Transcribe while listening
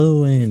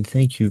Hello, and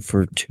thank you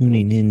for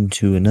tuning in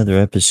to another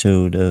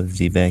episode of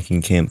the Back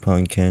in Camp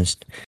podcast.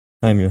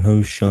 I'm your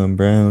host, Sean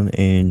Brown,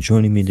 and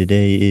joining me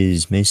today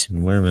is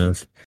Mason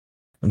Weremouth.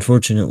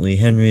 Unfortunately,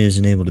 Henry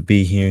isn't able to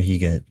be here. He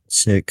got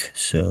sick,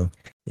 so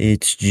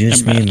it's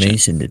just me and Imagine.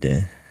 Mason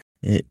today.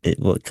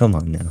 Well, come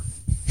on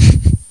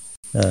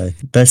now.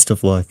 Best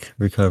of luck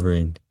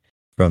recovering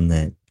from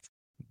that.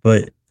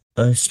 But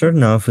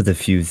starting off with a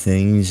few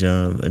things,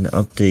 an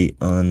update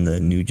on the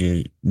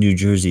New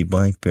Jersey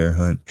black bear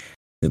hunt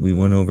that we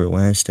went over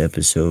last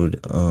episode.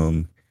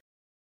 Found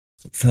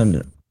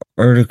an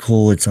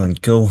article. It's on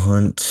Go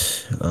Hunt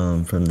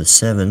from the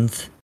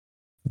 7th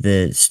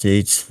that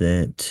states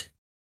that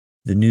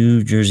the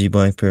New Jersey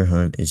black bear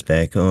hunt is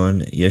back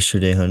on.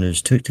 Yesterday,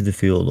 hunters took to the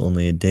field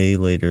only a day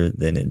later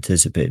than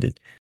anticipated.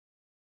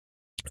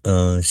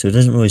 So it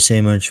doesn't really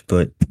say much,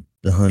 but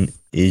the hunt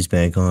is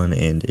back on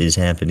and is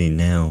happening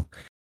now.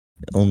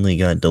 Only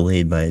got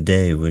delayed by a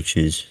day, which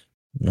is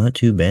not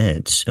too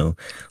bad. So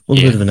a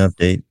little bit of an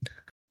update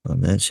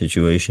on that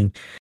situation.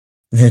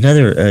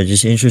 Another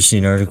just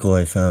interesting article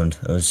I found.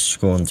 I was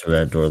scrolling through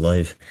Outdoor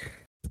Life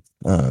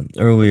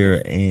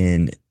earlier,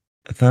 and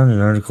I found an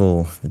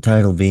article, the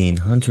title being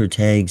 "Hunter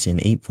Tags an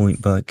 8-point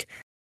buck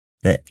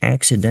that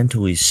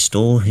accidentally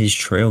stole his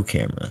trail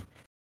camera."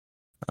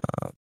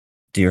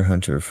 Deer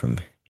hunter from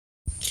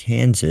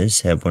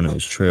Kansas had one of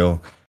his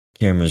trail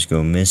cameras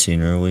go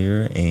missing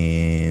earlier,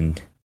 and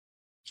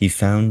he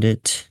found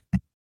it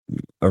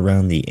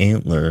around the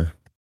antler,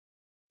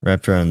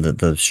 wrapped around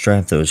the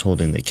strap that was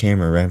holding the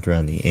camera, wrapped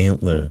around the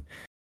antler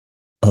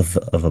of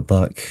a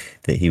buck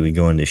that he would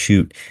go on to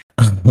shoot.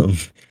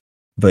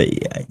 But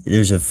yeah,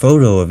 there's a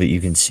photo of it you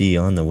can see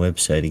on the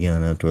website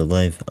again on Outdoor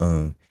Life.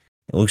 It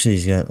looks like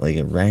he's got like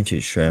a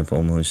ratchet strap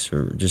almost,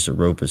 or just a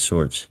rope of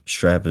sorts,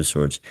 strap of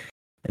sorts.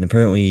 And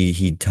apparently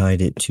he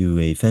tied it to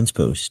a fence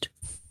post.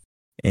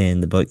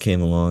 And the buck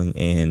came along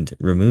and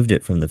removed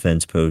it from the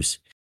fence post.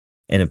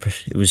 And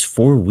it was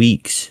 4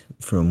 weeks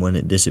from when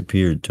it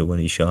disappeared to when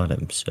he shot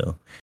him. So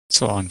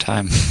it's a long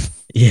time.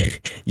 Yeah,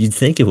 you'd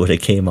think it would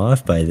have came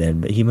off by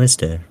then, but he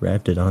must have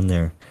wrapped it on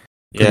there.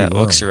 Yeah, it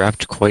well. looks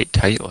wrapped quite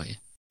tightly.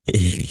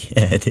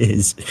 Yeah, it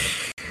is.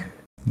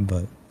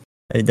 But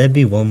that'd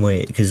be one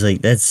way, because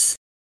like that's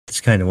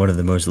kind of one of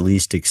the most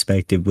least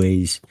expected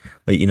ways.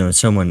 Like,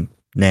 someone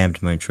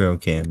nabbed my trail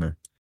camera.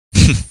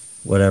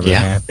 Whatever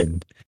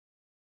happened,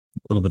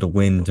 a little bit of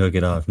wind took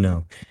it off.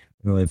 No,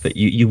 really, but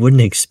you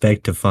wouldn't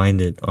expect to find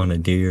it on a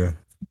deer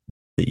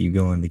that you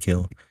go on to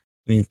kill.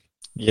 I mean,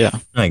 yeah,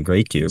 it's not a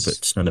great deer, but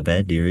it's not a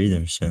bad deer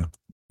either. So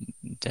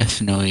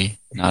definitely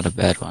not a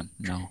bad one.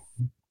 No,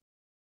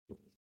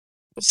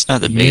 it's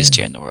not the biggest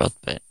deer in the world,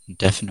 but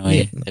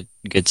definitely a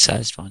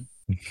good-sized one.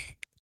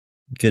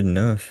 Good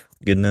enough.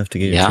 Good enough to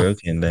get your trail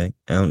cam back.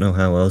 I don't know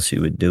how else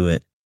you would do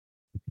it.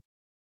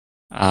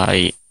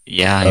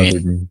 Yeah, I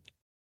mean,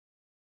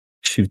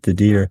 shoot the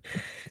deer.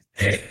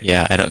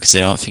 Yeah, I don't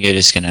think you're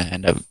just gonna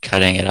end up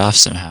cutting it off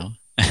somehow.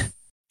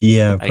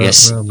 Yeah, I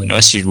guess probably.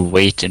 unless you'd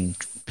wait and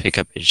pick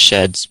up his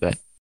sheds, but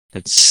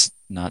that's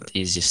not the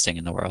easiest thing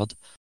in the world.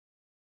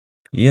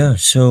 Yeah,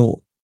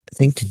 so I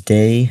think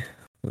today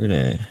we're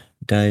gonna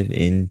dive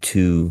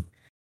into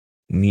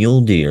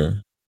mule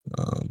deer,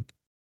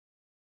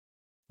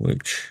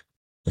 which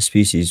a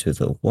species with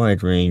a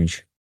wide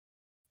range,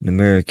 an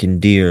American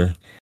deer,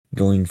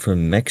 going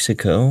from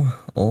Mexico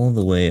all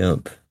the way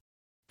up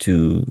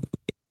to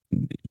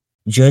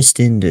just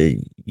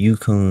into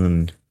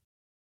Yukon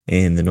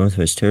and the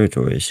Northwest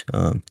Territories.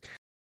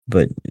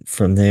 But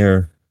from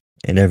there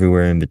and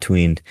everywhere in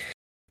between,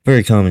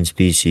 very common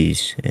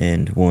species,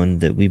 and one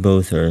that we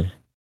both are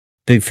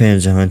big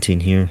fans of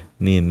hunting here,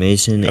 me and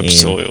Mason.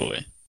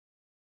 Absolutely.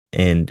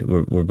 And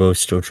we're both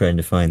still trying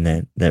to find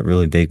that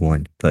really big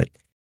one, but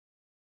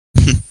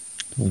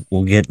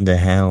we'll get into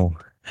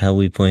how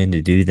we plan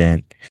to do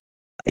that.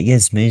 I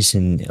guess,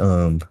 Mason,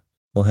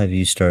 we'll have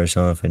you start us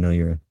off. I know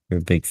you're a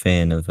big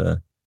fan of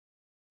the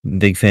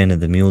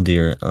mule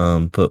deer.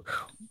 But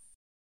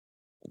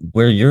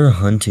where you're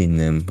hunting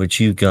them, which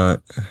you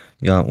got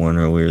one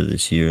earlier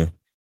this year.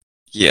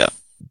 Yeah.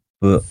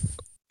 But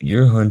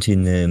you're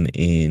hunting them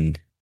in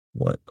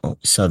what,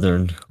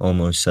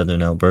 almost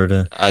southern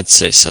Alberta? I'd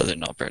say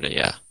southern Alberta,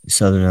 yeah.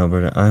 Southern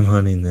Alberta. I'm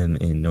hunting them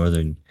in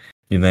northern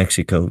New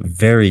Mexico.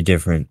 Very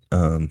different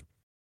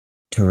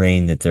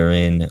terrain that they're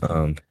in.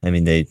 I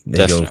mean, they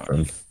go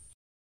from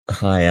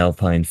high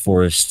alpine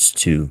forests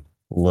to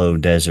low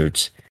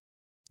deserts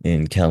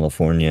in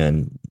California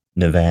and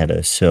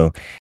Nevada. So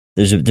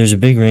there's a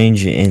big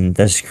range, and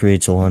that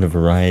creates a lot of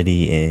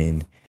variety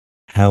in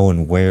how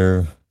and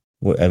where.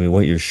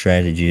 What your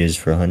strategy is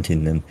for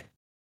hunting them.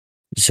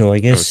 So I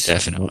guess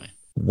definitely.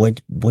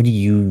 What do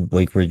you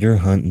like where you're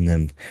hunting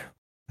them?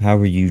 How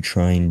are you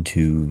trying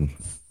to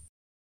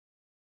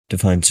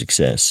find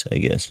success, I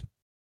guess?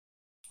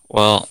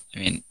 Well, I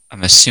mean,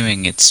 I'm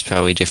assuming it's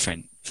probably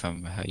different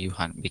from how you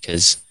hunt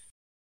because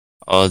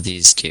all of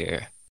these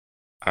deer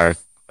are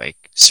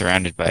like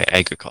surrounded by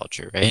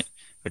agriculture, right?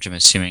 Which I'm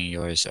assuming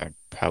yours are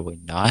probably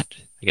not.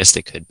 I guess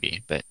they could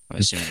be, but I'm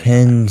assuming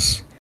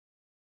depends.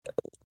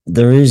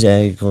 there is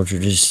agriculture.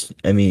 Just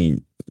I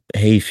mean,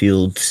 hay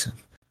fields.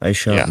 I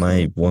shot Yeah,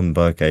 my one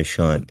buck. I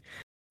shot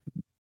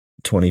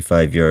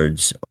 25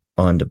 yards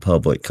onto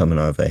public coming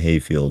off a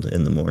hayfield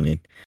in the morning.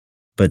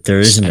 But there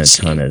isn't I a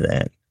ton see. of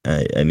that.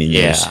 I mean,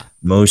 there's Yeah,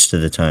 most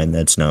of the time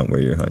that's not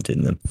where you're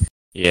hunting them.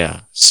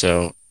 yeah.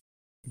 So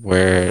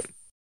where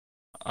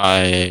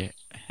I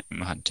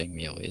am hunting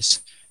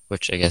muleys,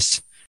 which I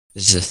guess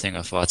this is a thing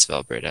with lots of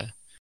Alberta,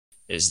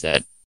 is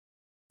that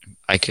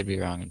I could be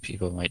wrong and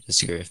people might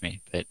disagree with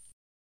me, but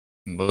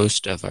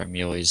most of our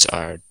muleys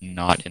are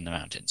not in the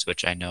mountains,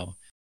 which I know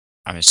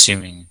I'm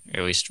assuming,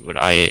 or at least what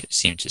I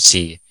seem to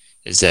see,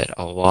 is that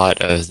a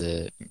lot of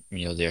the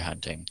mule deer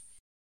hunting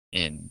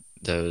in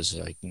those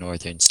like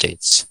northern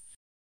states,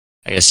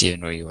 I guess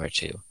even where you are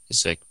too,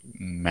 is like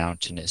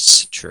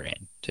mountainous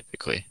terrain,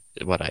 typically,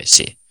 what I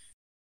see.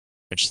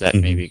 Which that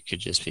Hmm. maybe could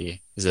just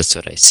be, is this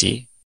what I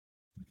see?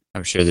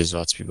 I'm sure there's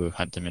lots of people who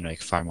hunt them in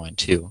like farmland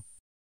too,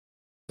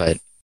 but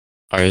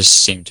ours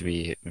seem to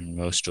be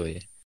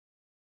mostly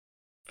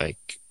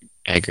like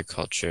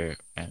agriculture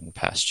and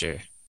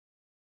pasture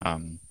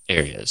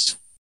areas.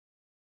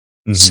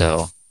 Hmm.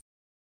 So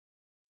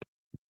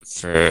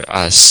for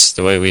us,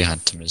 the way we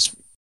hunt them is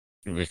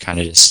we kind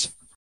of just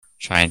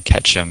try and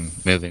catch them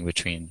moving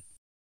between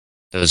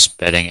those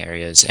bedding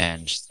areas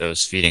and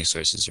those feeding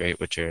sources, right?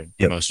 Which are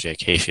Yep. mostly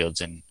like hay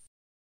fields and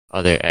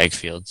other ag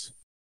fields.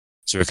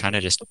 So we're kind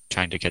of just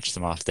trying to catch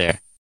them off there.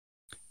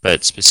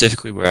 But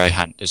specifically where I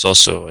hunt is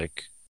also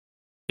like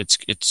it's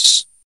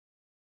it's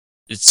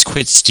it's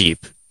quite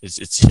steep.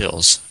 It's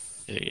hills.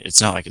 It's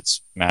not like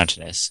it's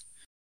mountainous,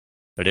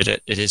 but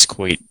it is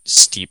quite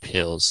steep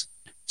hills.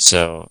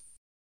 So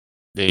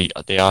they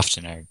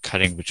often are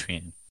cutting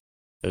between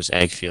those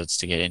ag fields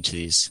to get into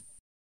these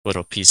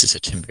little pieces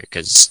of timber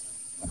because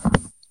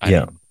I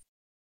Yeah. mean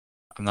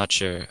I'm not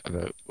sure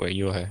about where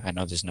you are. I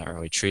know there's not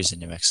really trees in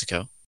New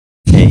Mexico.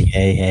 Hey,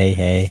 hey, hey,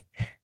 hey,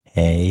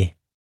 hey.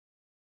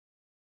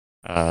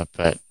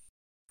 But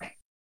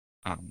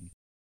um,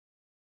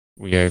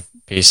 we are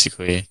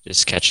basically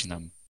just catching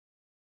them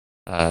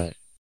uh,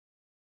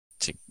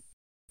 to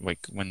like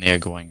when they are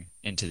going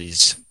into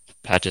these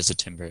patches of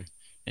timber,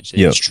 into these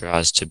Yep.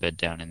 straws to bed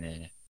down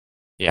in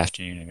the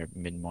afternoon or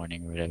mid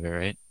morning or whatever,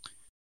 right?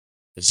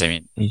 Because I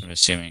mean, I'm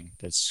assuming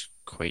that's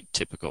quite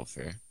typical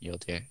for mule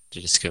deer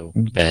to just go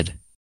bed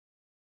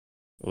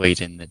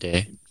late in the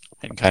day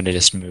and kind of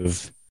just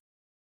move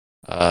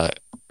uh,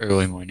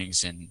 early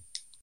mornings and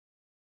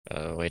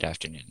late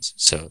afternoons.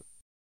 So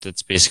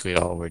that's basically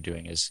all we're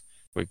doing is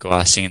we're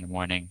glassing in the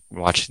morning,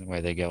 watching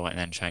where they go, and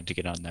then trying to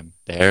get on them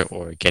there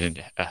or get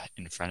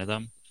in front of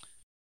them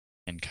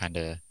and kind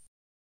of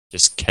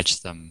just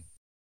catch them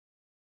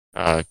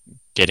uh,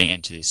 getting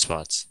into these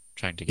spots,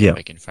 trying to get Yeah.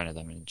 like in front of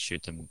them and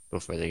shoot them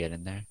before they get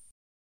in there.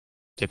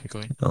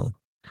 Typically, Oh.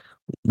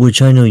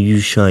 Which I know you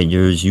shot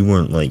yours. You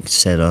weren't like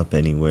set up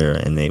anywhere,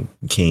 and they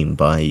came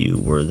by you.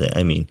 Were they?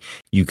 I mean,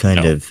 you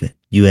kind no. of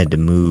you had to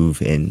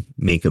move and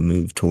make a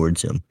move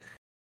towards them,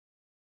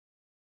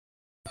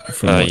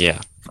 from what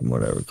Yeah, from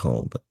what I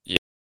recall. But yeah,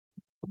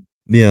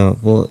 yeah,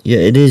 well, yeah,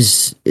 it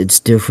is. It's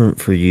different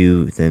for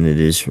you than it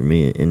is for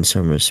me in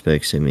some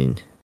respects. I mean,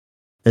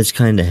 that's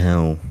kind of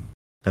how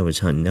I was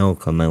hunting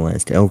elk on my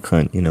last elk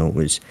hunt. It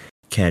was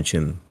catch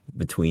 'em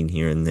between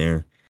here and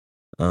there.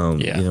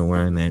 yeah,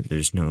 Where I'm at,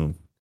 there's no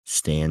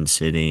stand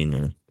sitting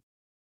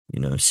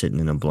or sitting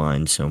in a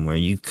blind somewhere.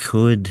 You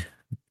could,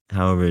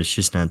 however, it's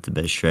just not the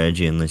best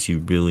strategy unless you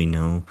really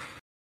know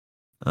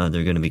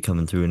they're going to be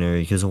coming through an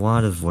area. Because a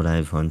lot of what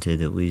I've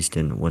hunted, at least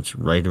in what's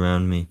right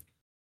around me,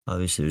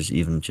 obviously there's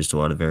even just a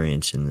lot of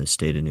variance in the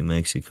state of New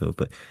Mexico,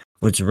 but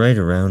what's right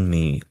around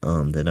me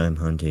that I'm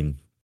hunting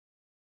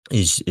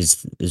is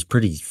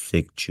pretty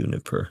thick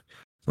juniper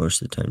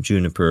most of the time.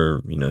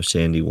 Juniper,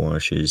 sandy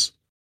washes,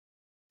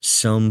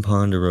 some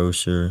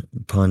ponderosa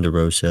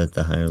at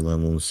the higher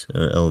levels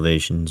or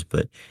elevations,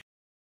 but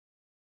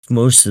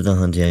most of the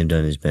hunting I've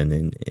done has been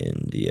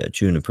in the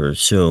juniper.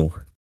 So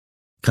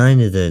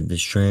kind of the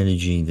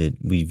strategy that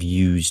we've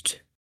used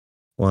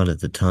a lot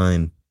of the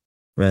time,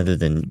 rather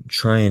than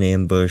try an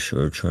ambush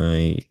or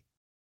try,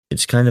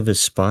 it's kind of a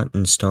spot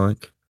and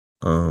stalk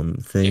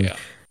thing. yeah,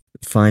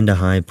 Find a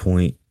high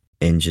point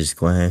and just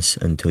glass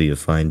until you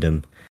find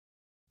them.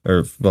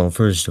 Or, well,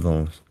 first of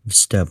all,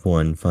 step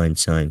one, find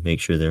sign, make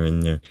sure they're in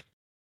there,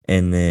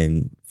 and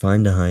then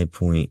find a high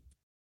point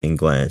in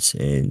glass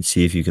and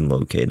see if you can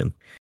locate them.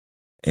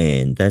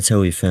 And that's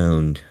how we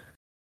found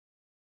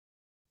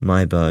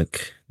my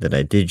buck that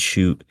I did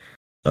shoot,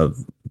 a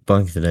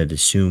buck that I'd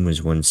assume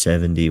was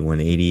 170,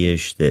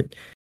 180-ish, that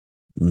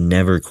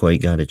never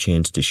quite got a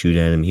chance to shoot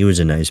at him. He was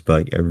a nice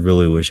buck. I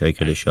really wish I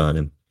could have shot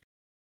him.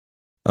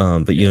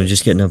 But yeah. That's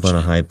just getting up on a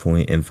unfortunate. high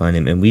point and find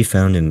him, and we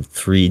found him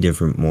 3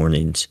 different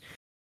mornings,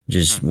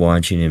 just Hmm.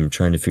 watching him,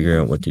 trying to figure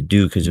out what to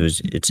do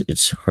because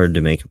it's hard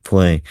to make a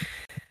play.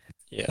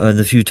 Yeah,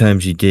 The few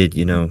times you did,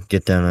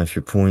 get down off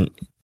your point,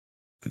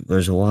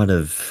 there's a lot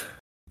of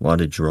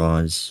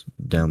draws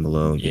down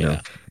below,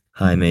 yeah,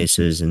 high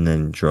mesas and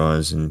then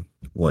draws and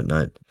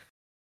whatnot.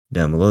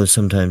 down below.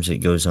 Sometimes it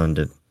goes on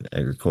to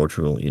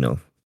agricultural,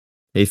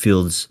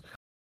 hayfields.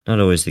 Not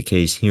always the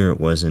case. Here it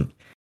wasn't.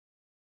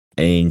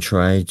 And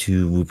try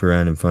to loop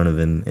around in front of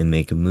him and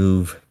make a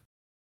move.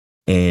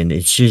 And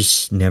it's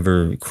just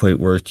never quite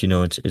worked.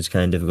 It's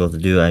kind of difficult to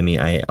do. I mean,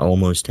 I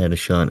almost had a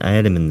shot. I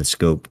had him in the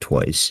scope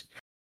twice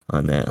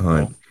on that Oh,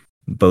 hunt.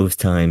 Both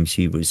times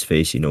he was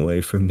facing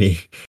away from me.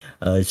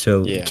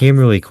 So it yeah, came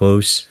really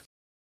close.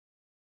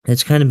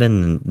 It's kind of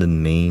been the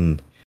main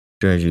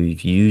strategy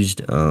we've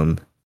used.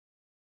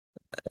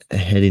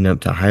 Heading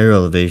up to higher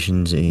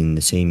elevations in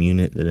the same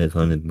unit that I've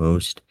hunted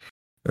most.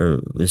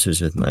 Or this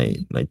was with my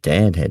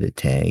dad had a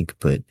tag,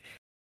 but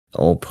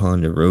all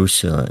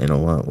ponderosa and a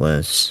lot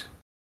less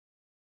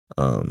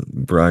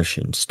brush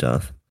and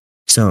stuff.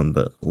 Some,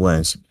 but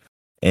less.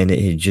 And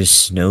it had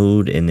just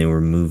snowed, and they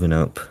were moving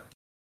up,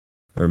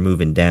 or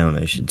moving down,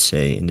 I should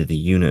say, into the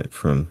unit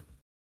from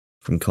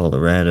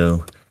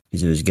Colorado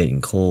because it was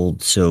getting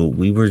cold. So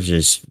we were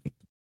just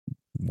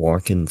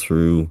walking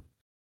through,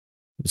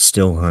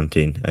 still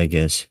hunting, I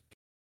guess.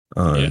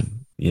 yeah,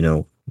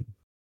 On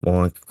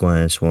walk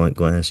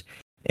glass,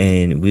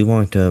 and we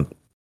walked up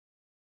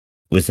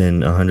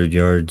within 100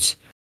 yards,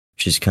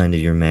 which is kind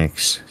of your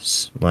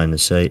max line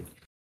of sight.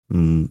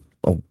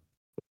 Oh,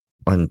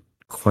 on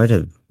quite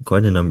a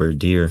number of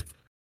deer.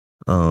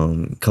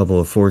 Couple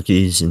of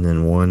forkies and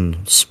then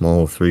one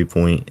small 3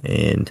 point,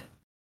 and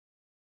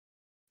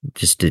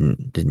just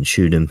didn't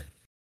shoot him.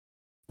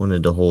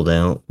 Wanted to hold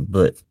out,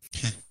 but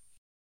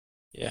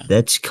yeah,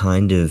 that's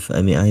kind of.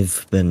 I mean,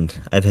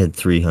 I've had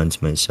 3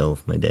 hunts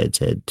myself. My dad's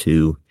had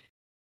 2,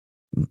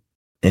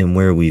 and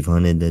where we've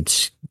hunted,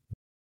 that's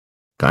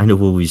kind of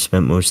what we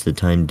spent most of the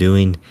time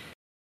doing.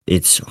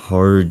 It's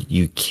hard.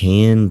 You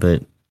can,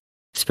 but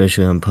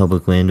especially on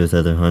public land with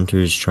other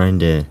hunters, trying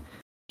to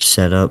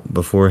set up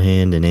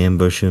beforehand and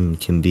ambush them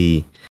can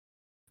be.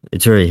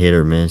 It's very hit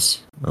or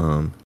miss.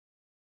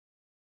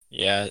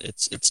 yeah.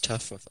 It's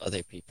tough with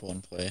other people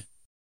in play,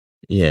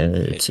 Yeah,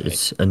 right? Like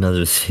it's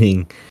another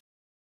thing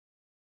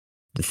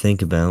to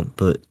think about.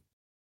 But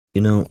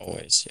you know,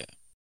 always, yeah,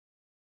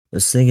 I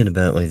was thinking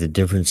about like the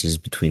differences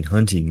between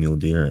hunting mule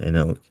deer and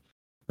elk.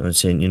 I was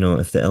saying,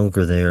 if the elk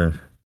are there,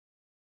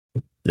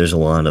 there's a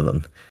lot of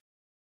them.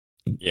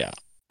 yeah,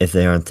 If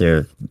they aren't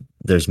there,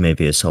 there's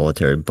maybe a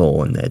solitary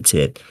bull and that's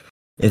it.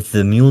 If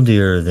the mule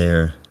deer are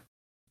there,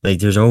 like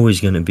there's always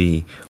going to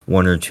be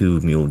 1 or 2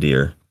 mule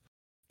deer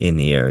in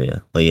the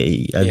area. Like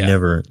I've yeah.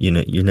 never,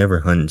 you're never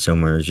hunting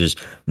somewhere there's just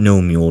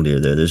no mule deer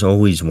there. There's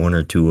always 1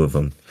 or 2 of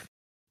them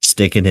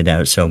sticking it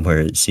out somewhere.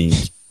 It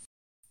seems.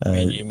 I Uh,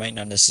 mean, you might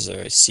not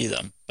necessarily see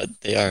them, but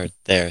they are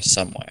there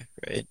somewhere,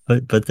 right?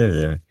 but they're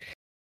there.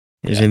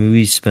 Because I Yeah, mean,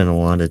 we spent a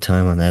lot of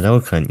time on that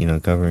elk hunt,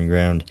 covering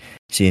ground,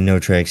 seeing no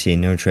tracks,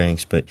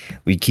 but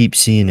we keep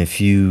seeing a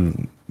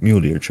few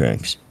mule deer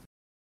tracks.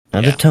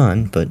 Not a yeah,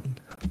 ton, but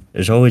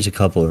there's always a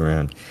couple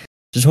around.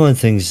 Just one of the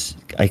things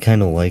I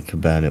kind of like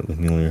about it with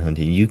mule deer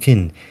hunting. You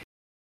can,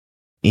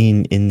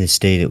 in the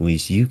state at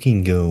least, you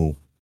can go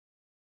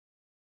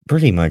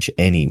pretty much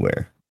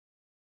anywhere,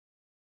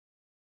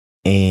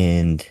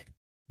 and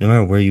no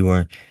matter where you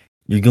are,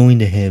 you're going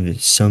to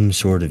have some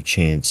sort of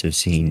chance of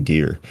seeing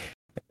deer.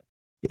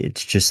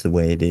 It's just the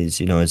way it is.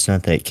 It's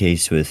not that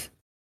case with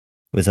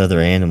other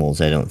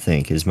animals, I don't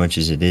think, as much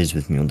as it is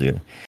with mule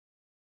deer.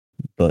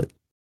 But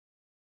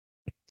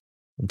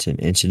it's an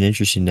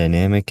interesting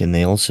dynamic, and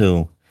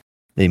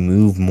they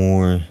move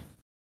more. At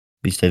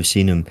least I've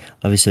seen them.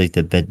 Obviously, like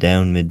the bed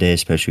down midday,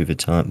 especially if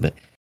it's hot, but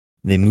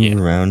they move yeah,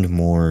 around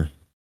more.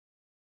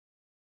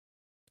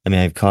 I mean,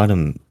 I've caught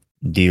them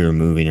deer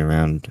moving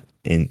around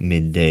in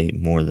midday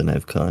more than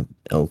I've caught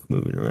elk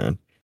moving around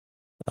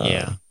uh,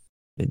 yeah,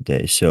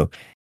 midday. So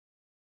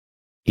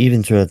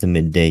even throughout the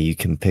midday, you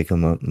can pick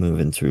them up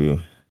moving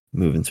through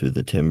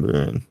the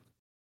timber and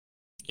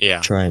yeah.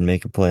 try and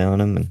make a play on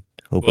them and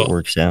hope it Well,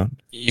 works out.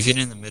 even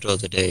in the middle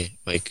of the day,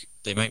 like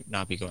they might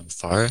not be going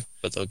far,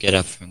 but they'll get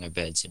up from their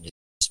beds and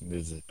just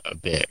move a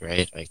bit,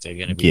 right? Like they're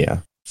gonna be Yeah,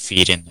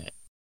 feeding it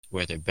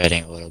where they're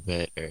bedding a little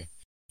bit, or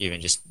even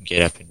just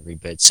get up and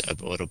rebed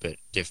a little bit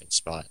different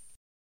spot.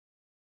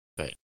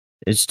 But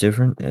it's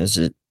different as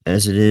it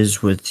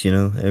is with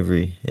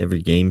every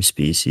game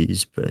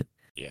species, but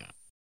yeah,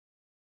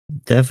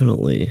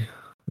 definitely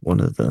one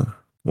of the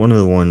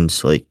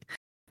ones like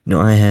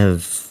I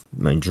have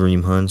my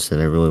dream hunts that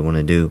I really want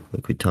to do,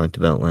 like we talked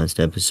about last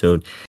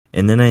episode,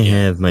 and then I yeah,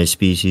 have my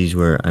species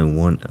where I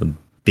want a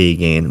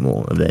big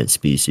animal of that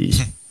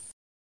species,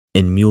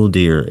 and mule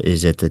deer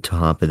is at the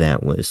top of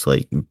that list,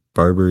 like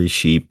Barbary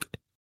sheep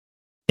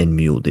and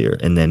mule deer,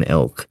 and then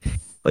elk.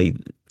 Like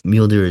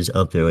mule deer is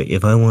up there. Like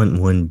if I want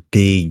one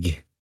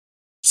big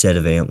set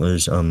of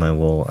antlers on my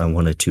wall, I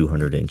want a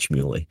 200-inch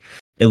muley.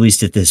 At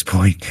least at this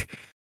point.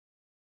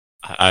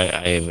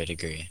 I would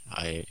agree.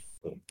 I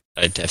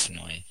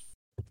definitely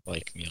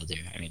like mule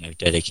deer. I mean, I've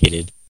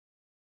dedicated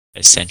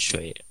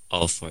essentially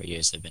all 4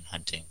 years I've been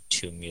hunting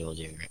to mule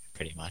deer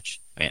pretty much.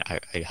 I mean,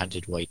 I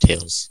hunted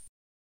whitetails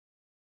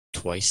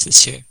twice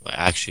this year. Well,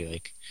 actually,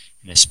 like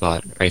in a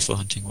spot rifle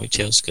hunting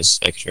whitetails because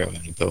I could drove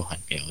any bow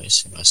hunt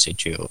muleys unless they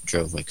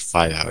drove like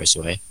 5 hours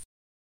away,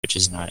 which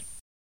is not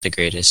the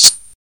greatest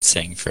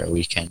thing for a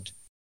weekend.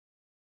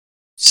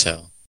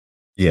 So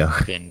Yeah.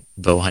 I've been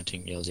bow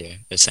hunting mule deer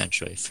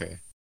essentially for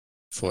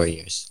 4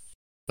 years.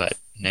 But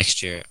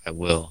next year I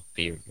will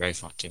be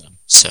rifle hunting them.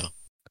 So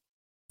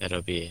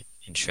that'll be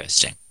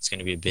interesting. It's going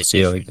to be a We'll bit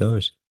see how it different.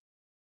 goes.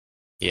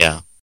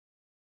 Yeah,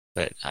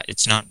 but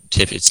it's not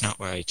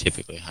where I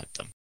typically hunt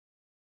them.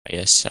 I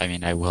guess I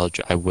mean I will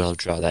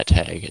draw that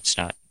tag. It's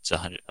not it's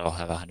 100. I'll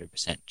have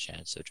 100%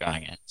 chance of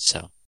drawing it.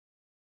 So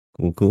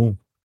Cool, cool.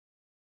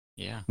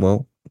 yeah,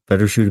 Well,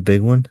 better shoot a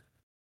big one.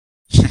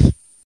 yeah.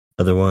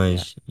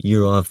 Otherwise,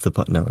 you're off the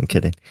pot. No, I'm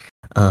kidding.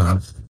 Uh,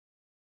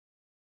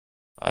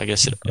 I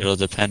guess it'll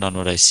depend on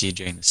what I see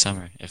during the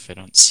summer. If I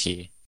don't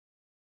see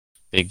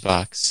big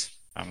bucks,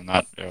 I'm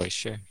not really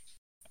sure.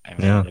 I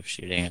might yeah. end up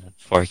shooting a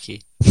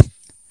forky.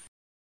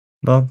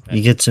 Well, But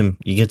you get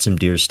some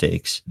deer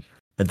steaks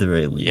at the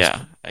very least.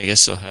 yeah, I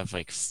guess I'll have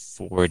like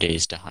 4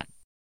 days to hunt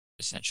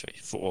essentially.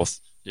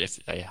 If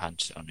I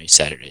hunt only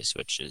Saturdays,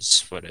 which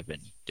is what I've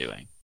been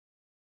doing.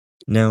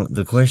 Now,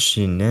 the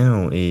question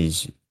now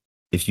is,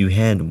 if you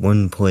had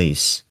one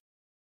place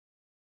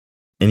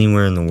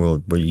anywhere in the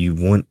world where you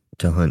want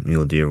to hunt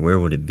mule deer, where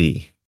would it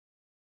be?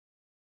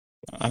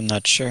 I'm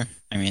not sure.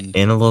 I mean,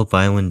 Antelope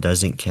Island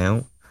doesn't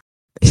count,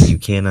 and you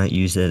cannot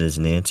use that as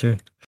an answer.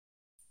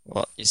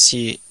 well, you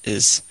see,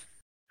 is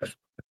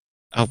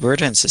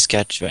Alberta and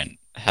Saskatchewan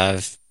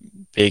have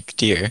big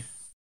deer,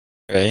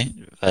 right?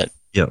 But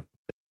Yep,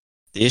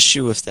 the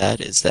issue with that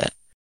is that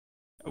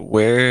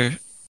where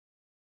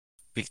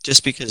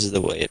just because of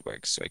the way it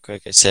works, like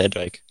I said,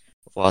 like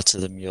lots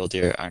of the mule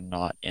deer are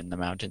not in the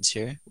mountains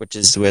here, which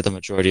is where the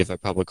majority of our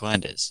public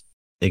land is.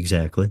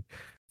 exactly.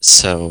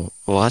 So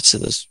lots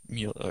of those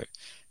mule or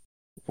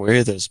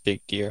where those big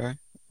deer are,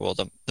 well,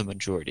 the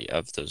majority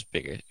of those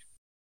bigger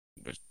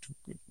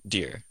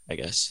deer, I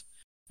guess.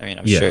 I mean,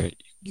 I'm Yeah, sure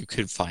you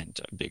could find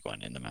a big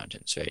one in the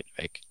mountains, right?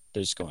 Like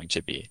there's going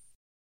to be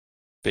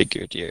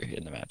bigger deer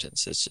in the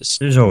mountains. It's just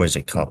there's always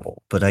a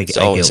couple, but it's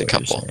I get always a what you're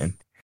couple. saying.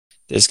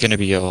 There's going to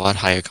be a lot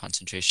higher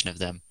concentration of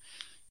them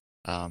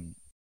um,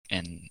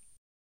 in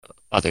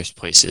other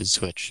places.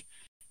 Which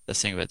the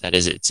thing about that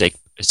is it's like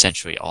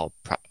essentially all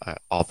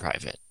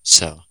private.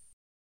 So, and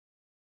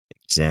I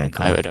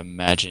Exactly. would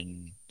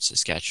imagine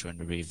Saskatchewan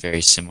would be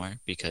very similar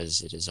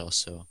because it is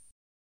also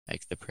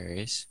like the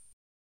prairies.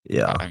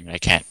 Yeah, I mean, I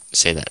can't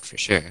say that for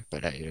sure,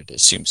 but I would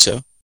assume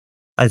so.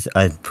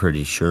 I'm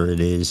pretty sure it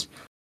is.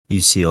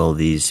 You see all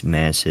these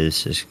massive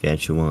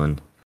Saskatchewan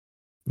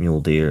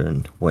mule deer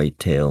and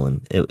whitetail,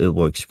 and it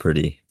looks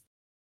pretty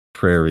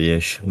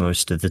prairie-ish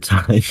most of the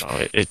time.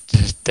 Oh, it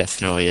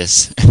definitely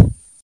is.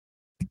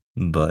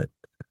 But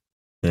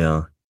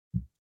yeah,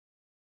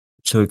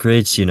 so it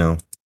creates,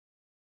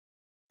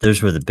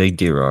 there's where the big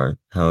deer are.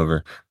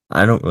 However,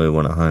 I don't really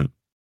want to hunt.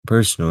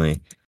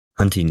 Personally,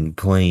 hunting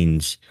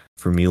plains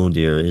for mule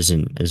deer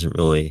isn't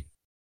really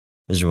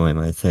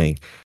my thing.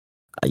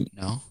 I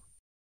No,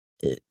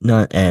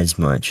 Not as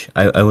much.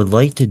 I would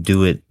like to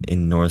do it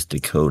in North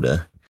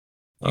Dakota,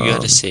 you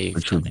got to save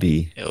which done would it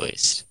be, at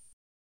least.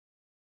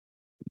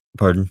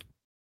 pardon?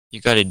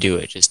 You got to do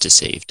it just to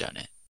save done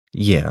it.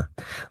 Yeah,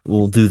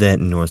 we'll do that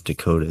in North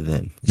Dakota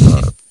then.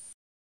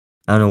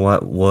 I don't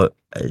know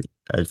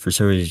for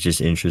some reason it just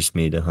interests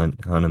me to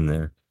hunt them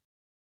there.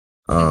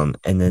 And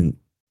then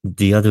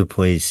the other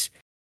place,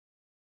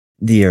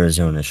 the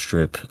Arizona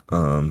Strip.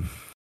 I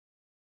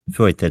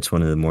feel like that's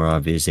one of the more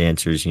obvious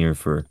answers here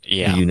for the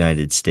Yeah,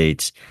 United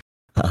States.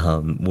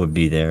 Would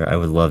be there. I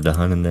would love to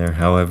hunt them there.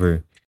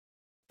 However,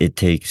 it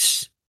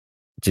takes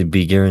to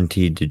be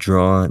guaranteed to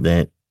draw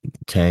that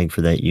tag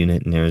for that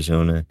unit in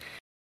Arizona.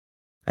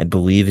 I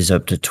believe is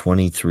up to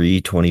 23,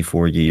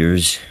 24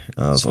 years it's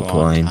of a long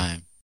applying.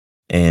 time.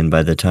 And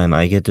by the time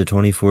I get to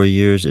 24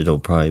 years, it'll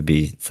probably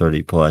be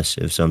 30 plus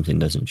if something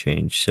doesn't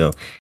change. So,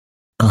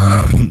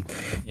 um,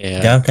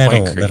 Yeah, doubt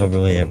point that'll creep.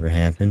 really ever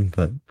happen.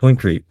 But Point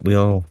Creek, we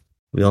all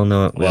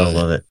know it. We all Love it.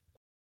 love it.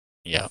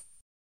 Yeah,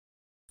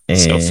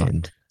 so fun.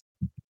 And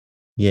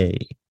yay.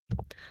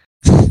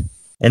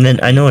 And then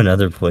I I know mean,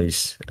 another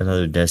place,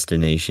 another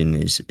destination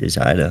is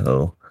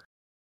Idaho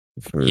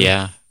for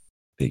yeah,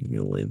 big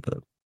muley. But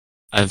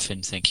I've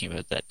been thinking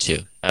about that too.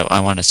 I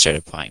want to start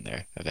applying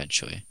there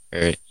eventually,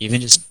 or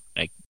even just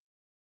like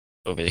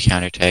over the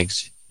counter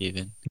tags.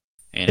 Even,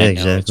 and yeah, I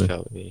know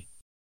exactly.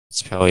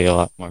 it's probably a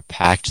lot more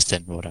packed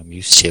than what I'm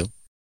used to,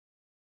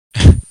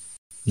 but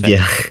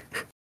Yeah,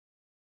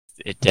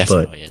 it but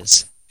definitely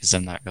is because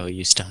I'm not really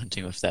used to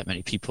hunting with that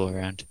many people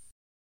around.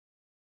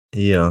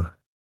 yeah,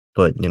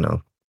 but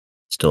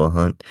still a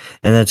hunt,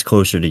 and that's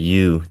closer to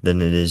you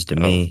than it is to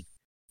Oh, me.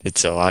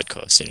 it's a lot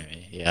closer to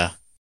me. Yeah,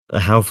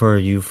 How far are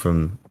you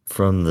from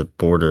the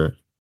border?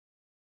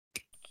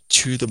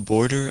 to the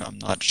border, I'm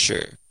not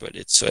sure, but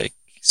it's like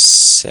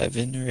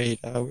 7 or 8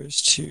 hours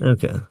to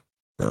Okay,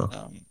 no,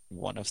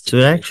 one of the so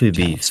it'd bigger actually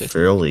be towns, I think.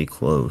 fairly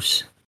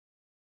close.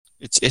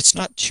 It's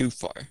not too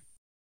far.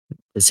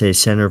 to say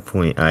Center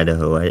Point,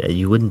 Idaho.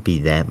 You wouldn't be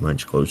that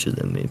much closer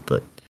than me,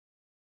 but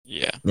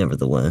Yeah.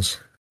 nevertheless.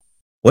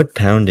 What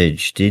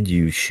poundage did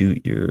you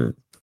shoot your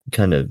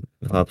kind of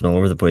hopping all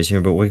over the place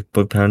here, but what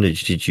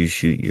poundage did you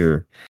shoot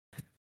your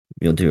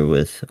mule deer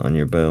with on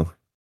your bow?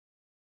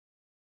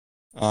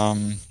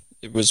 Um,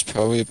 it was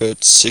probably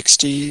about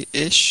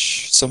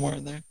 60-ish, somewhere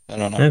in there. I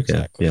don't know Okay,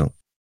 exactly. yeah.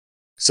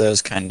 Because I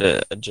was kind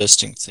of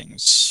adjusting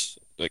things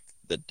like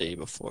the day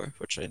before,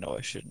 which I know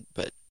I shouldn't,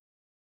 but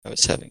I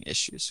was having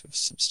issues with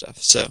some stuff.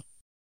 So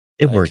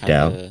It I worked kind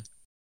out. of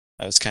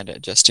I was kind of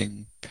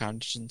adjusting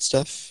poundage and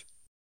stuff.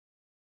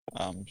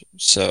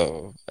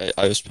 So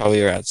I was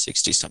probably around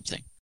 60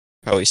 something,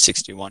 probably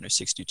 61 or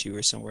 62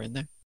 or somewhere in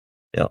there.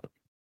 Yeah.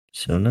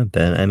 So not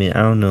bad. I mean,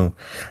 I don't know.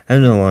 I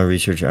don't know a lot of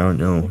research. I don't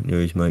know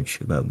near as much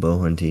about bow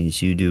hunting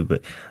as you do,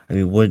 but I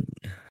mean, what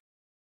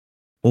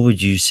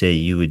would you say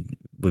you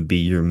would be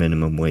your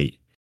minimum weight?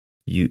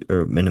 You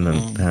or minimum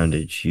Um,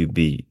 poundage you'd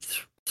be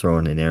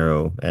throwing an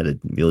arrow at a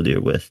mule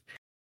deer with?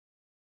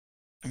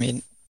 I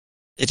mean,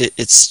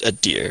 it's a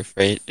deer,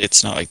 right?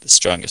 It's not like the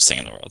strongest thing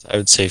in the world. I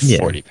would say Yeah,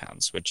 40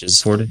 pounds, which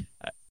is 40.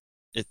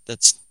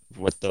 that's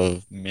what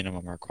the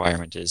minimum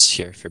requirement is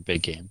here for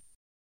big game.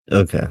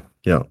 Okay.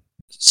 Yeah.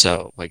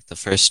 So like the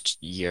first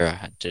year I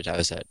hunted, I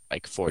was at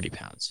like 40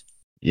 pounds,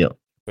 Yeah.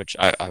 which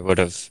I would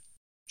have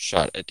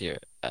shot a deer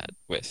at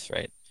with,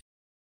 right?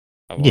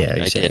 Well, Yeah.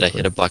 I did. I hit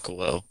Exactly. a buck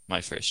low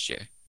my first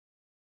year,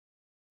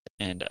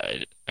 and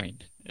I mean,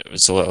 it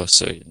was low,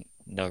 so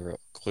no real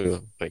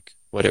clue like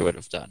what it would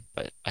have done.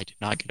 But I did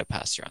not get a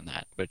pass through on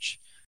that, which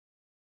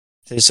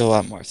there's a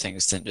lot more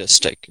things than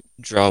just like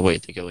draw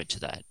weight that go into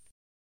that.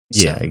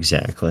 Yeah. So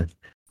Exactly.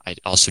 I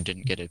also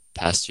didn't get a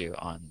pass through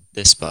on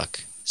this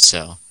buck,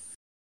 so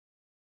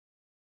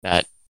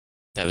that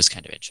that was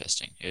kind of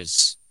interesting. It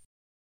was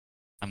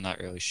I'm not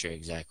really sure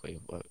exactly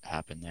what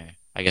happened there.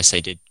 I guess I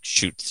did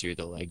shoot through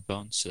the leg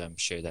bone, so I'm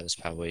sure that was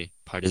probably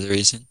part of the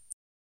reason,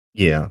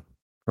 Yeah.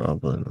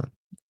 Probably not.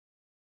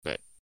 but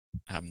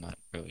I'm not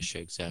really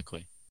sure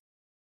exactly.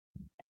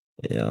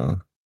 Yeah.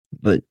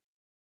 But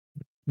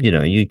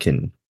you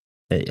can.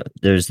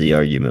 There's the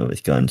argument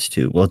with guns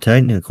too. Well,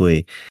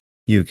 technically,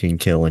 you can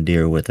kill a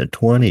deer with a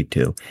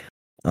 22,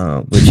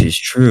 which is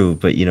true.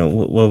 But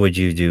what would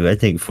you do? I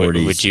think Would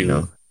 40's.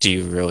 you do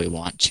you really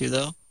want to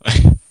though?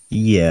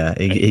 Yeah,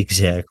 Right?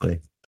 exactly.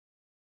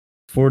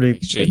 40.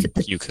 Actually,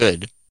 you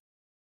could,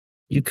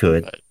 You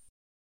could, but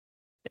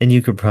and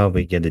you could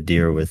probably get a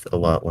deer with a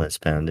lot less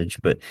poundage,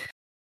 but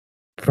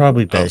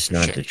probably oh, best for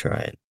not sure. to try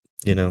it.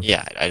 You know,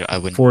 Yeah, I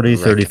wouldn't 40,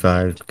 35,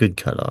 recommend. good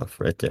cutoff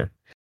right there.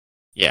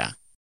 Yeah,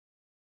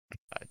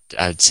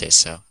 I would say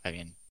so. I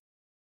mean,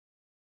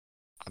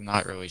 I'm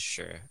not really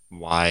sure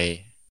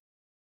why,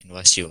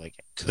 unless you like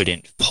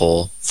couldn't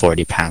pull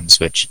 40 pounds,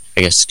 which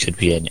I guess could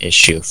be an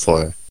issue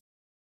for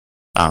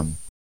um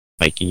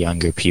like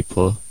younger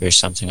people or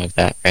something like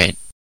that, right?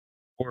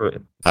 Or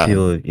Um,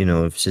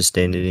 people, have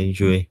sustained an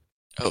injury.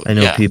 oh I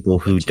know yeah, people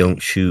that who too. don't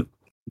shoot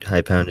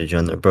high poundage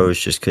on their bows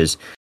just because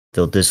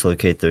they'll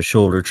dislocate their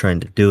shoulder trying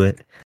to do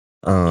it.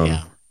 Um,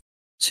 Yeah,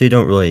 so you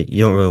don't really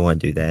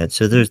want to do that.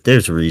 So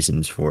there's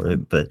reasons for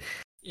it, but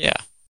yeah,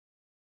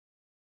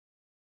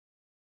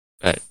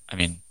 but I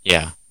mean,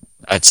 yeah,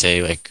 I'd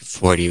say like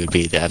 40 would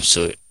be the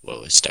absolute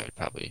lowest I would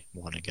probably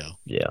want to go.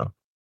 yeah,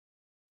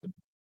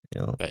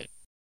 yeah, But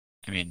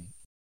I mean,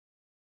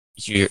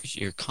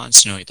 you're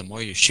constantly the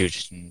more you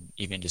shoot and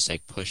even just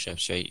like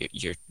push-ups, right?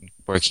 You're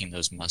working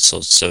those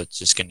muscles, so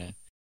it's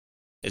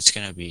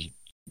gonna be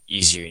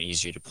easier and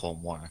easier to pull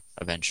more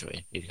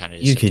eventually. You kind of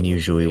just you have to can work your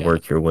usually way up.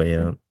 work your way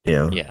up.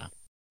 Yeah. Yeah,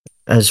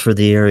 As for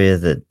the area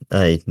that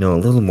I know a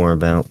little more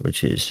about,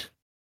 which is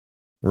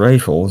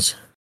rifles,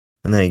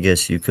 and I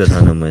guess you could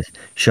hunt them with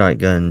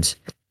shotguns,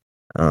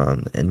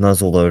 and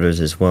muzzle loaders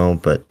as well,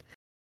 but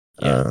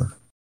yeah. uh,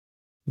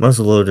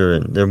 muzzleloader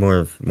and they're more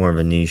of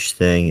a niche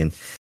thing, and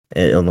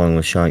along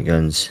with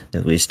shotguns,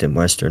 at least in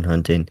western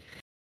hunting.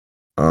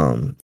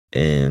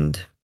 And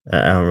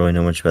I don't really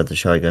know much about the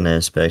shotgun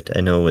aspect.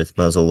 I know with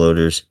muzzle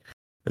loaders, I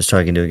was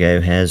talking to a guy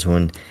who has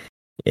one,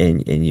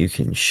 and you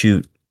can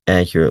shoot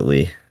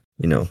accurately,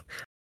 you know,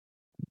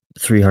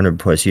 300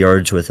 plus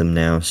yards with them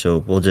now. So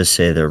we'll just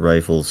say they're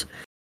rifles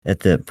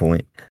at that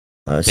point,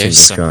 There's single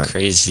some shot.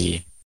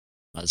 crazy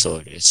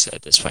muzzleloaders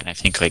at this point. I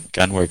think like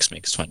Gunworks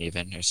makes one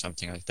even or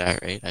something like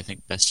that, right? I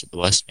think Best of the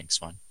West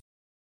makes one,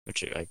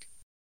 which are like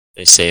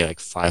they say like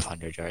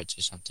 500 yards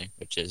or something,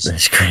 which is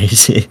That's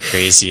crazy.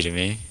 crazy to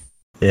me.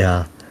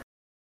 Yeah,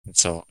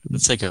 It's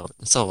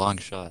a long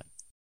shot.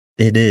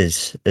 it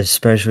is,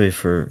 especially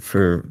for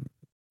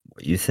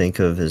what you think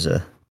of as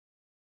an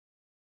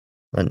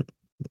A an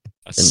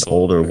older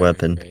soldier,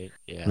 weapon, right?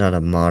 Yeah. not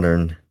a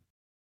modern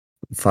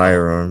Oh,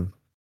 firearm.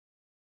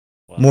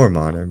 well, More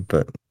modern,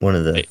 but one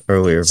of the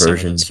earlier some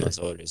of those versions.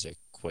 muzzleloaders are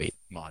quite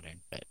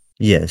modern, but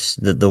Yes,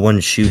 the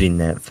ones shooting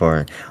that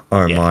far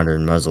are yeah.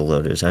 modern muzzle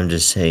loaders. I'm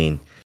just saying,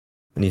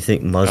 when you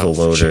think Oh, muzzle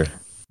for sure. loader,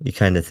 you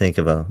kind of think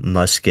of a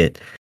musket.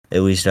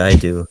 At least I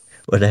do.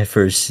 When I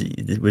first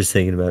was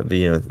thinking about,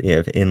 you have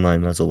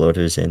inline muzzle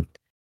loaders, and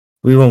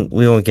we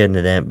won't get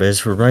into that. But as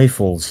for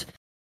rifles,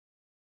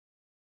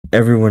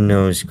 everyone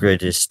knows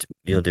greatest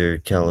mule deer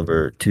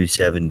caliber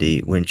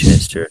 270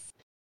 Winchester.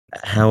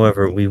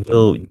 However, we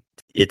will.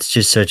 It's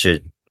just such a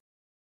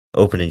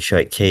open and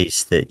shut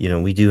case that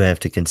we do have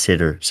to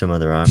consider some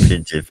other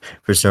options if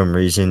for some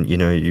reason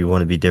you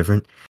want to be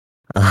different.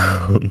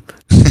 Um,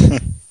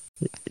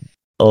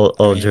 all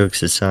I all mean,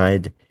 jokes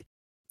aside,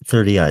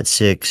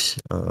 30-06.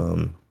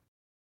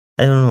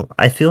 I don't know.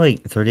 I feel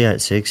like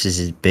 30-06 is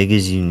as big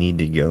as you need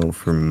to go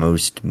for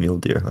most mule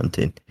deer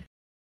hunting,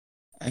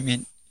 I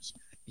mean,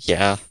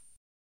 yeah.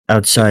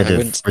 outside I of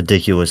wouldn't.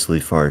 ridiculously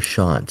far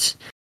shots.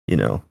 You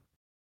know,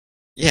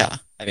 Yeah,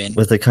 I mean,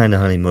 with the kind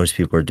of hunting most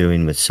people are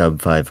doing with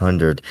sub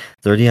 500,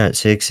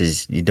 30-06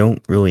 is you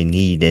don't really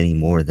need any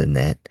more than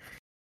that.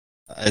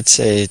 I'd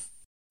say,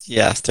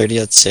 yeah, 30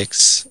 at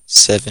 6,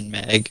 7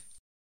 mag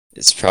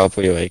is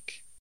probably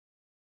like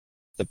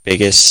the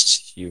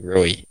biggest you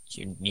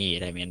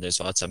need. I mean,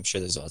 I'm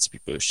sure there's lots of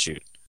people who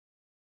shoot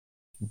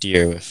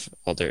deer with,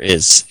 well, there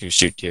is who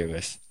shoot deer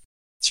with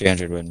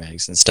 300 Win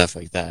mags and stuff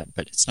like that,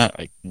 but it's not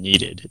like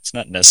needed. It's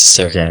not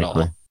necessary at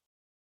Exactly. all.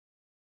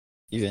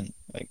 Even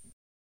like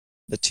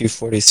the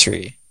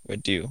 243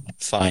 would do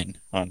fine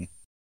on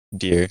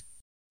deer.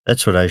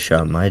 That's what I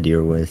shot my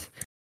deer with.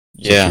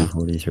 It's a Yeah,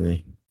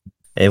 243.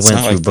 It it's went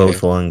not through like they're,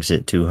 both lungs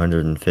at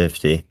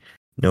 250.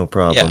 No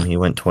problem. yeah, He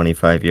went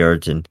 25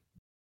 yards and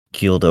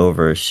keeled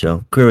over.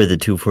 So clearly the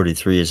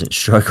 243 isn't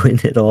struggling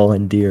at all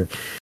in deer.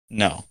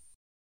 no.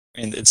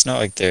 I mean, it's not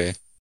like they're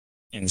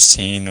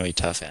insanely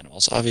tough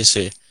animals.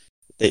 Obviously,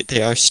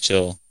 they are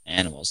still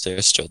animals. They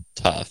are still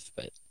tough,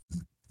 but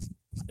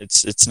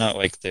it's not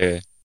like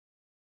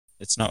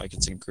it's not like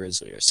it's a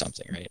grizzly or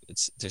something, right?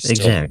 They're still,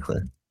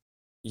 Exactly.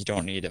 you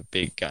don't need a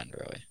big gun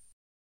really.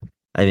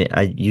 I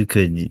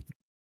mean,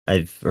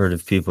 I've heard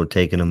of people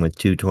taking them with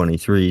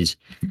 223s.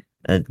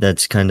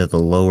 That's kind of the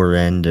lower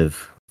end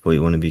of what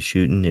you want to be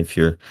shooting. If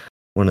you're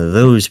one of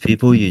those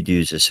people, you'd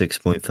use a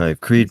 6.5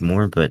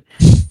 Creedmoor, but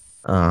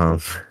um,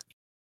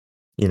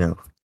 you know,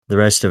 the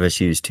rest of us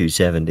use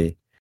 270,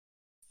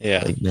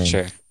 Yeah, like men,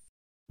 sure.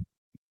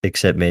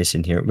 except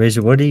Mason here.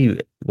 Mason, what do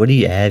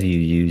you have you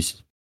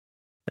used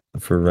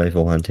for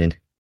rifle hunting?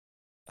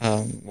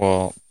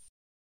 Well,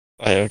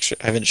 I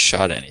haven't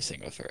shot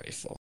anything with a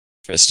rifle.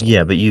 First of Yeah,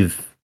 all, but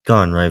you've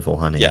gone rifle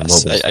hunting, and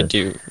what yes, was I the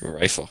do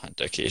rifle hunt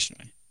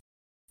occasionally.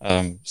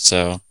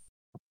 So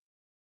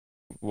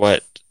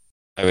what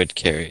I would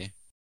carry,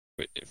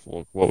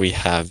 what we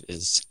have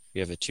is we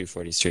have a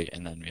 243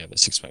 and then we have a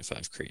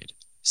 6.5 Creed.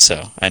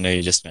 So I know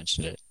you just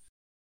mentioned it,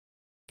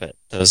 but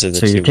those are the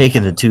so you're two we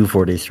taking the have.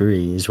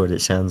 243 is what it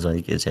sounds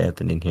like is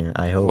happening here.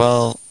 I hope.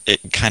 Well, it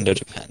kind of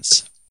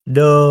depends.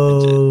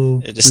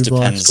 No, It just we've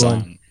lost depends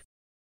one.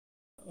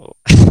 on.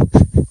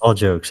 Oh, All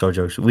jokes, all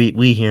jokes.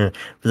 We here,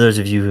 for those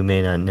of you who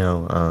may not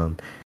know,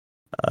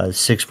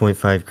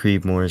 6.5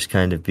 Creedmoor has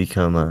kind of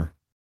become a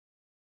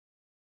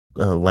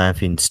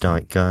laughing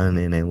stock gun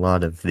in a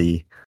lot of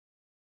the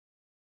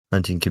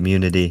hunting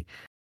community,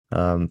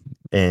 um,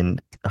 and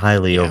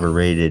highly yeah.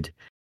 overrated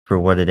for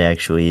what it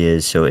actually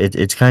is. So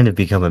it's kind of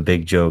become a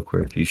big joke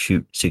where if you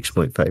shoot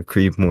 6.5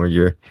 Creedmoor,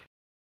 you're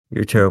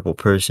a terrible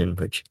person,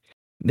 which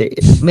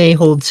may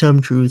hold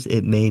some truth.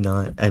 It may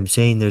not. I'm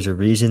saying there's a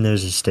reason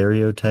there's a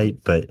stereotype,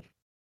 but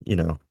you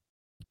know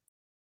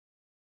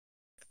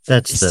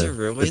that's Is there the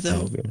really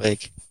though? background.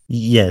 Like,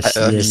 Yes,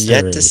 I've yes,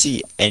 there yet to is.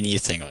 see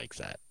anything like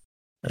that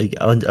Like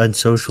on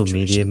social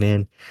media, situation.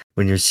 man,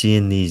 when you're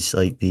seeing these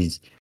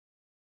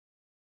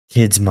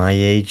kids my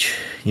age,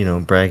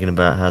 bragging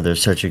about how they're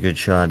such a good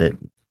shot at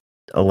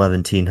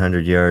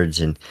 1,100 yards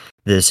and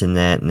this and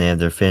that, and they have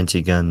their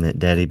fancy gun that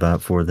daddy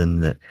bought for them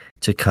that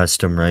it's a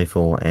custom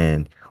rifle,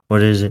 and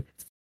what is it?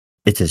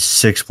 It's a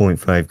 6.5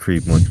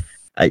 Creedmoor.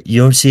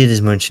 You don't see it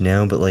as much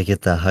now, but like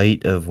at the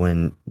height of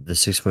when the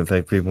 6.5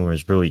 Creedmoor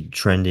was really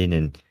trending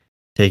and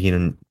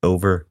taking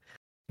over,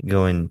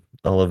 going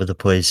all over the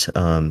place.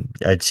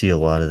 I'd see a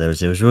lot of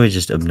those. It was really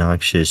just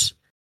obnoxious,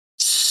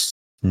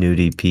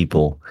 snooty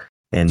people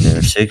and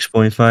their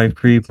 6.5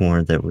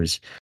 Creedmoor that was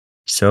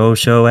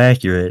so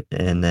accurate,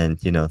 and then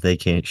they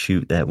can't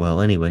shoot that well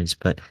anyways.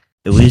 But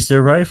at least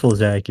their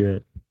rifle's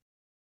accurate.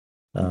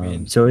 I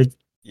mean, So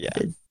yeah,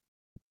 it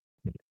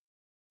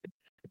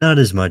not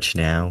as much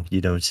now.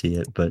 You don't see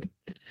it, but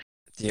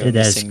the it only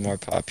has. thing more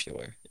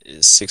popular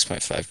is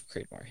 6.5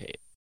 Creedmoor hate.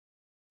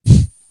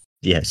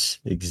 Yes,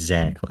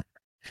 exactly.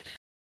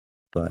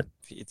 But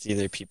It's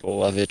either people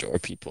love it or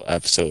people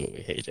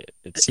absolutely hate it,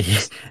 it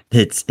seems.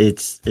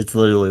 it's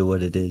literally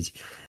what it is.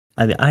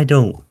 I mean, I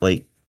don't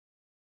like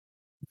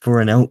for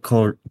an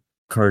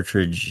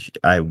cartridge.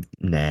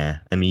 Nah.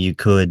 I mean, you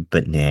could,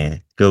 but nah.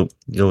 Go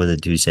with a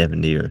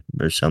 270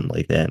 or something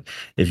like that.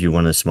 If you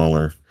want a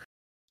smaller,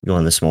 go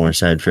on the smaller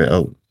side for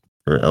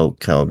elk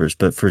calibers.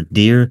 But for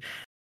deer,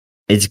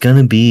 it's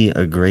gonna be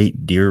a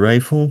great deer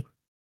rifle.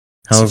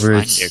 It's a However,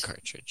 fine deer it's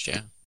cartridge,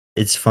 yeah.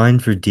 it's fine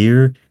for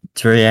deer.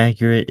 It's very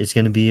accurate. It's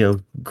gonna be a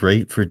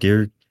great for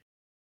deer.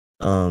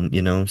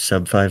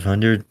 Sub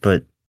 500,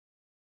 but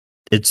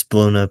it's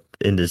blown up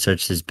into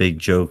such this big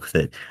joke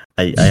that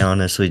I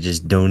honestly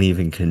just don't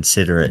even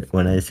consider it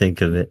when I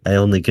think of it. I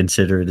only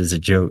consider it as a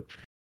joke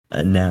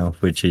now,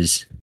 which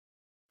is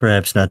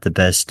perhaps not the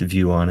best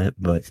view on it,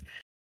 but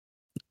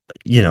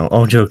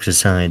all jokes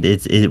aside,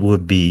 it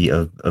would be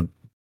a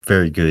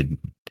very good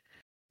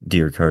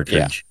deer Yeah.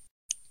 cartridge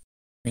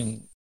I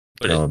mean,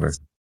 but caliber.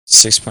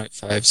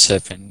 6.5s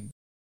have been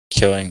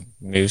killing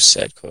moose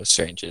at close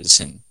ranges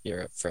in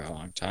Europe for a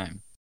long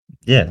time.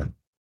 Yeah,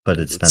 but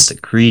it's not the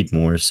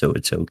Creedmoor, so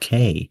it's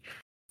okay.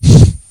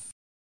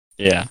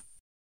 Yeah.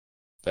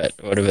 But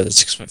what about the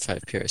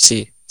 6.5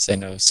 PRC? Because I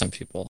know some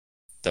people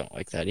don't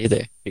like that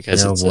either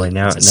because Oh boy,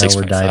 now it's a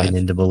we're diving 6.5.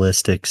 into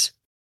ballistics.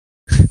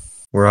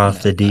 We're off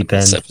No, the not deep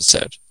this end.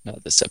 episode.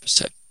 Not this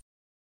episode.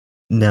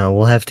 No,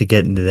 we'll have to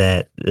get into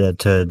that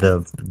to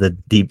the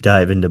deep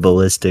dive into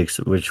ballistics,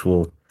 which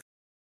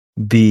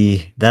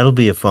that'll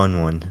be a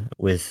fun one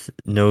with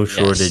no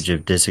shortage Yes.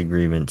 of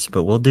disagreements.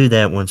 But we'll do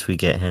that once we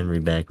get Henry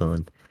back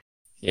on.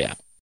 Yeah.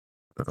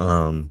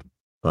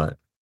 But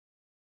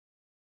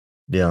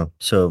yeah,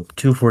 so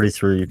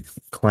 243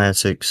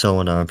 classic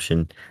solid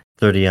option,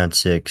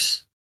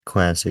 30-06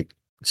 classic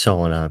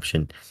solid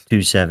option,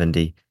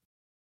 270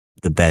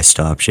 the best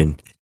option.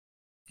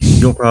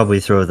 You'll probably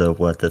throw the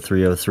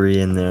 303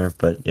 in there,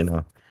 but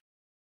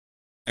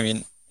I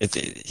mean,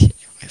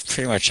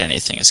 pretty much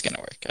anything is going to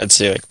work. I'd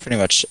say like pretty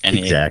much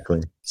any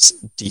exactly.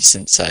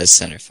 decent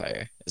sized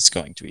centerfire is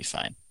going to be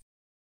fine.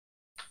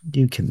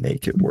 You can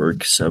make it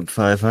work sub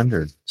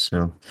 500.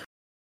 So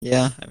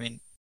Yeah, I mean,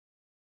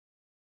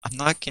 I'm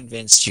not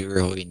convinced you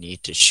really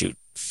need to shoot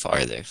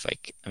farther.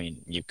 Like, I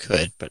mean, you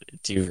could, but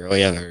do you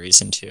really have a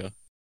reason to?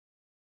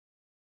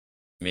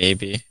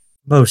 Maybe.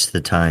 most of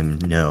the time,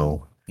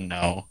 no.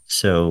 No.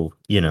 So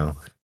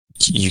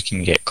You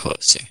can get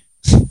closer.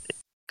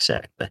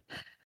 exactly.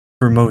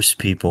 For most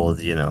people,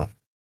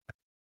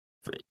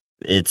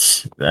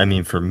 it's. I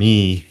mean, for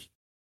me,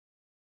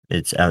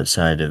 it's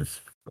outside of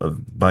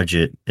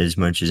budget as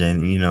much as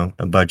any,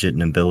 a budget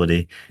and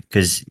ability.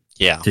 Because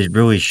Yeah. to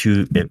really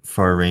shoot at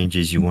far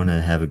ranges, you want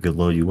to have a good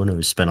load. You want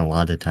to spend a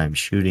lot of time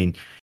shooting.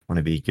 Want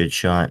to be a good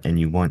shot, and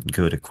you want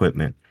good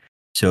equipment.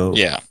 So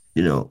Yeah.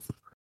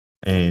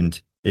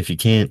 and if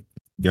you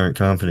aren't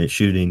confident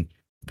shooting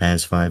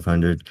past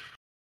 500,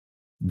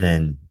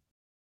 then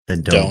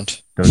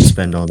don't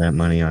spend all that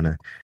money on a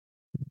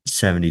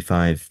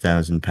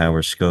 75,000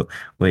 power scope.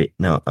 Wait,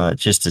 no,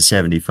 just a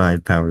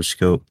 75 power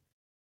scope.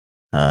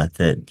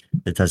 That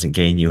doesn't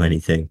gain you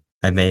anything.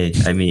 I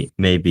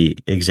may be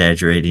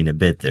exaggerating a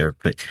bit there,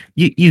 but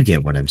you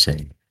get what I'm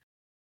saying.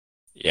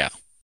 Yeah.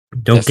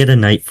 Don't get a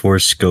Night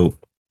Force scope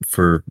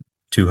for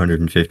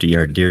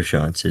 250-yard deer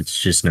shots. It's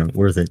just not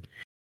worth it.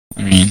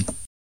 I mean,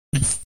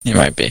 it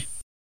might be.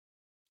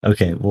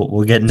 Okay,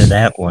 we'll get into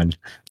that one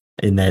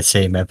in that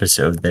same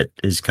episode that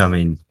is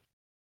coming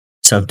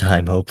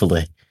sometime,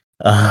 hopefully.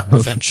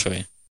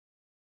 Eventually.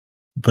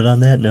 But on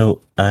that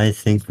note, I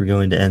think we're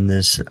going to end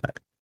this.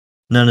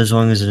 Not as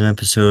long as an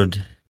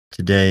episode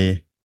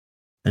today.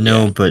 I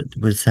know, Yeah. but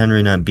with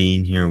Henry not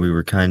being here,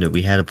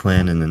 we had a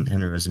plan and then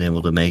Henry wasn't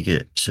able to make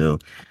it. So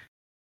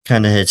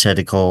kind of had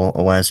to call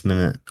a last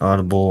minute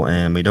audible,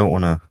 and we don't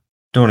want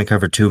to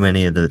cover too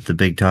many of the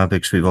big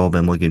topics we've all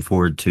been looking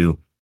forward to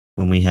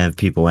when we have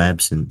people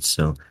absent.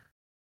 So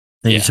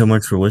thank you so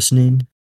much for listening.